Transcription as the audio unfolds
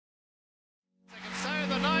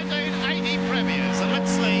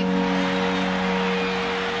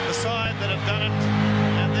done it,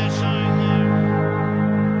 and they're showing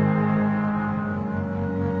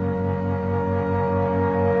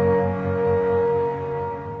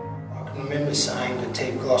I can remember saying to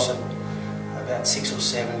Ted Glossop about 6 or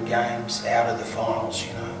 7 games out of the finals,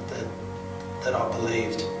 you know, that I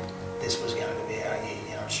believed this was going to be our year.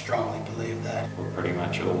 You know, I strongly believed that. We're pretty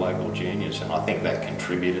much all local juniors, and I think that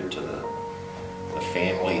contributed to the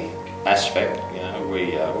family aspect. You know,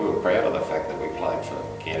 we were proud of the fact that we played for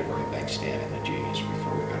Canterbury-Bankstown in the juniors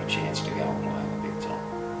before we got a chance to go and play in the big time.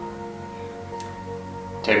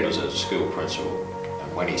 Ted was a school principal,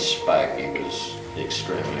 and when he spoke, he was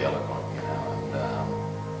extremely eloquent, you know,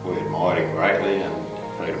 and we admired him greatly, and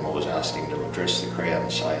Peter Moores asked him to address the crowd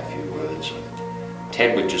and say a few words. And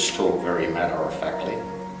Ted would just talk very matter-of-factly,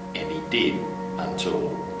 and he did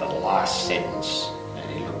until the last sentence, and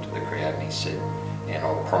he looked at the crowd and he said, "And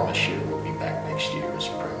I promise you we'll be back next year as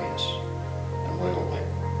premiers." And we all went,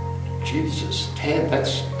 "Jesus, Ted,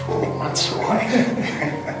 that's 12 months away."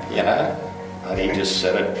 You know, but he just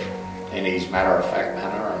said it in his matter-of-fact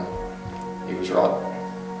manner, and he was right.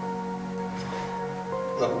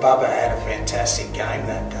 Look, Bubba had a fantastic game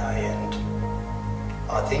that day, and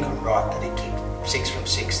I think I'm right that he kicked 6 from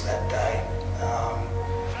 6 that day.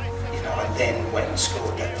 You know, and then went and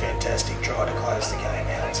scored that fantastic try to close the game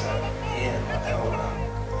out. So, yeah, one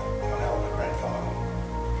hell of a grand final.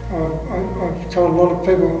 I've told a lot of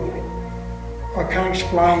people I can't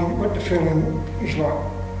explain what the feeling is like.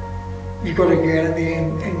 You've got to go out there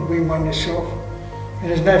and win one yourself. And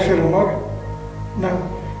there's no feeling like it. No.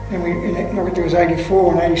 And like it was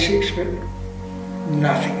 84 and 86, but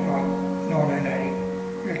nothing like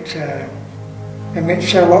 1980. It meant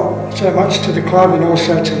so much to the club and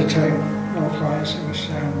also to the team, all the players. It was,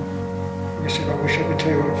 like I said, I wish I could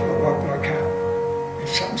tell you what it felt like, but I can't.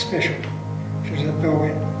 It's something special. Because the bell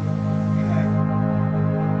went.